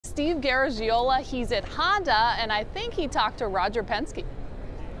Steve Garagiola. He's at Honda, and I think he talked to Roger Penske.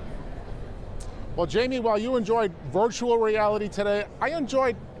 Well, Jamie, while you enjoyed virtual reality today, I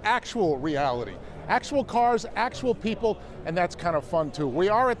enjoyed actual reality. Actual cars, actual people, and that's kind of fun too. We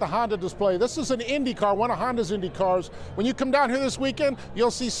are at the Honda display. This is an Indy car, one of Honda's Indy cars. When you come down here this weekend,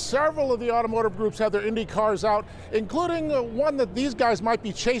 you'll see several of the automotive groups have their Indy cars out, including one that these guys might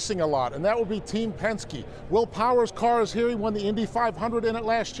be chasing a lot, and that would be Team Penske. Will Power's car is here. He won the Indy 500 in it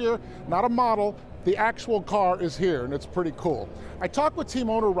last year. Not a model. The actual car is here, and it's pretty cool. I talked with team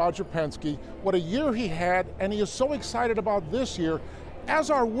owner Roger Penske, what a year he had, and he is so excited about this year,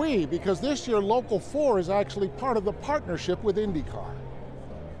 as are we, because this year Local 4 is actually part of the partnership with IndyCar.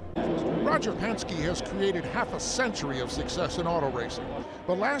 Roger Penske has created half a century of success in auto racing,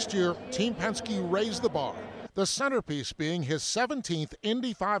 but last year Team Penske raised the bar, the centerpiece being his 17th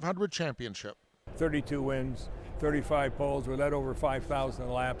Indy 500 championship. 32 wins, 35 poles. We led over 5,000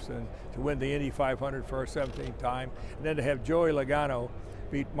 laps, and to win the Indy 500 for our 17th time, and then to have Joey Logano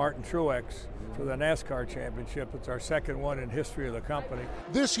beat Martin Truex for the NASCAR championship. It's our second one in history of the company.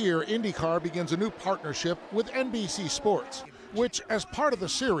 This year, IndyCar begins a new partnership with NBC Sports, which, as part of the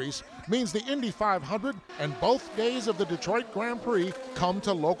series, means the Indy 500 and both days of the Detroit Grand Prix come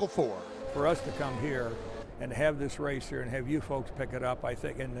to Local 4. For us to come here and have this race here and have you folks pick it up, I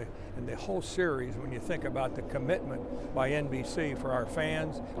think in the whole series, when you think about the commitment by NBC for our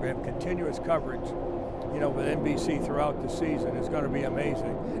fans, we have continuous coverage, you know, with NBC throughout the season is going to be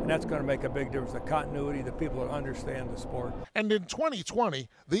amazing, and that's going to make a big difference. The continuity, the people that understand the sport. And in 2020,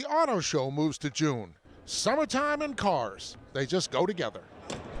 the auto show moves to June. Summertime and cars, they just go together.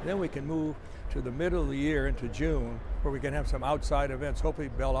 Then we can move to the middle of the year into June, where we can have some outside events. Hopefully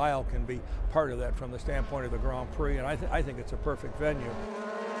Belle Isle can be part of that from the standpoint of the Grand Prix, and I think it's a perfect venue.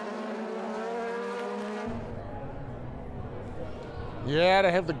 Yeah,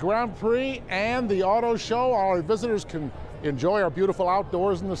 to have the Grand Prix and the auto show, our visitors can enjoy our beautiful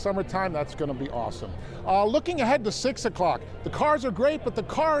outdoors in the summertime. That's going to be awesome. Looking ahead to 6 o'clock, the cars are great, but the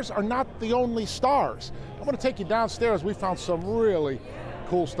cars are not the only stars. I'm going to take you downstairs. We found some really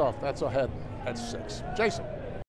cool stuff. That's ahead at 6. Jason.